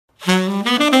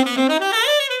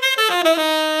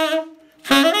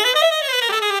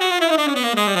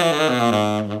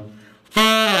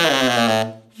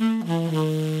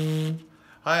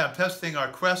using our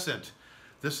Crescent.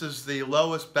 This is the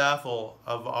lowest baffle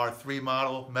of our three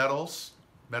metal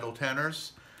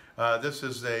tenors. This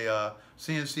is a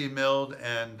CNC milled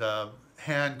and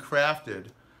handcrafted,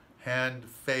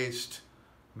 hand-faced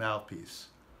mouthpiece,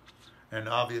 and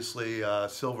obviously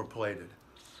silver plated.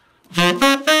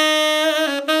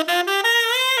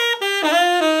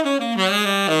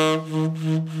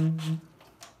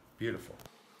 Beautiful.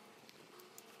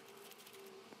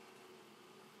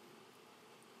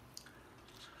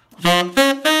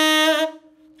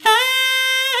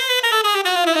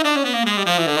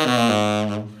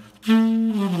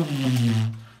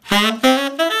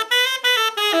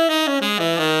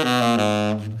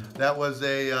 That was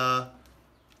a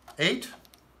 8.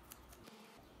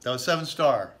 That was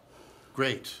 7-star.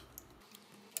 Great.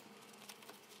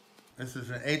 This is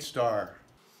an 8-star.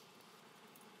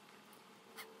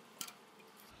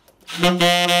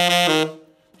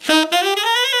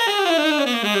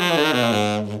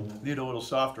 Need a little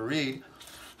softer reed.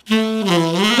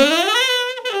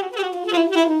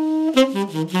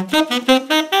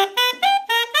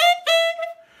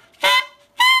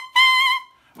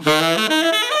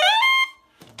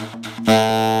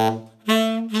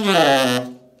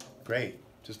 Great.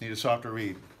 Just need a softer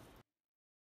reed.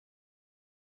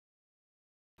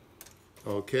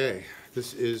 Okay,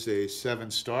 this is a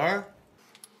 7-star.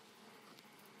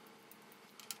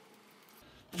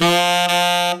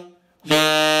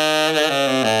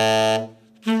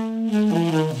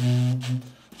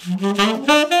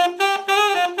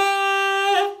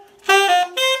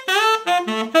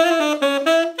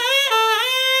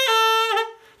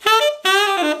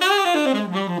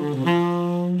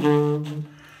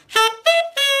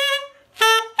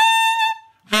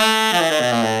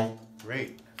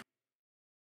 Great.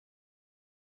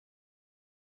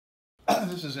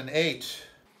 This is an 8.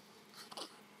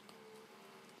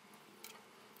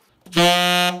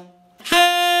 Yeah,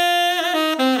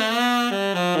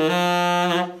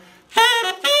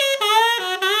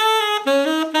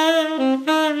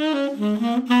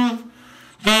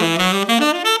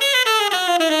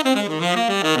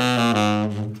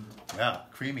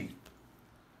 creamy.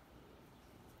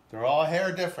 They're all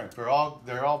hair different. They're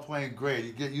all playing great.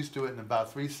 You get used to it in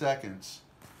about 3 seconds.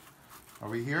 Are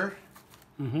we here?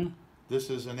 Mm-hmm. This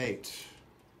is an 8.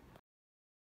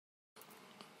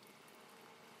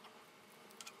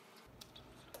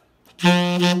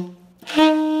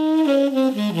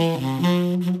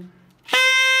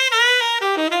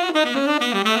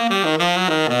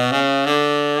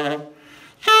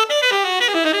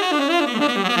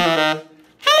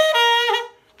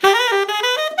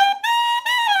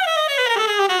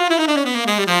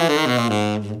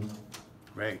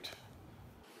 Great.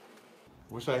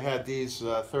 Wish I had these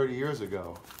 30 years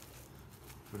ago.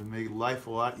 Would have made life a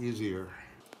lot easier.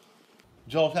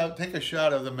 Joel, take a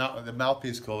shot of the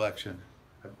mouthpiece collection.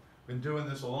 I've been doing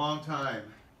this a long time.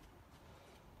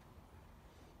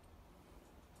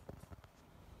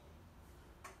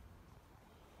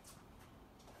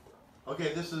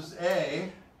 Okay, this is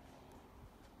A.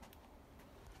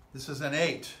 This is an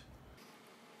 8.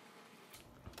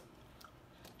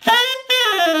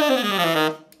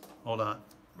 Hold on.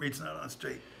 Reed's not on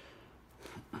straight.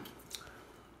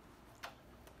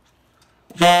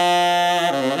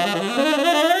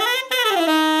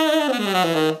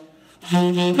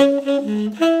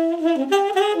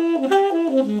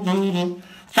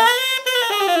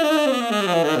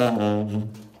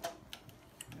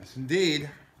 Yes, indeed.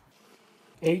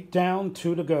 8 down,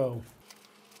 2 to go.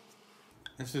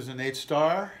 This is an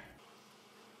 8-star.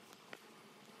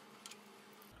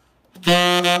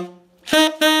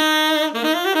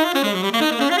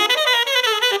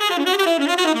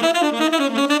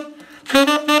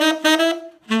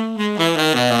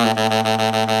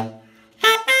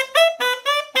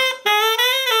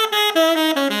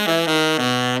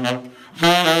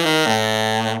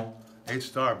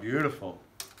 Beautiful.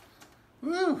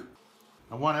 Woo!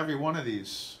 I want every one of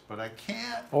these, but I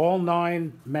can't. All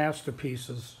 9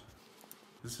 masterpieces.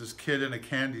 This is kid in a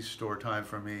candy store time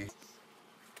for me.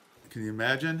 Can you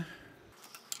imagine?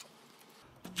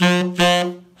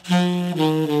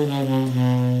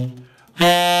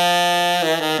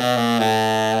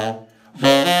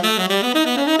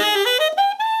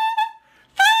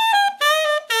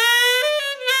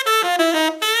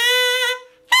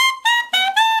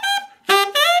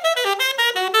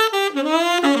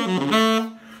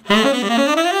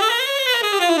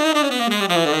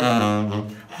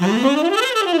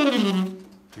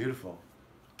 Beautiful.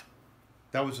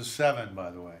 That was a 7,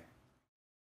 by the way.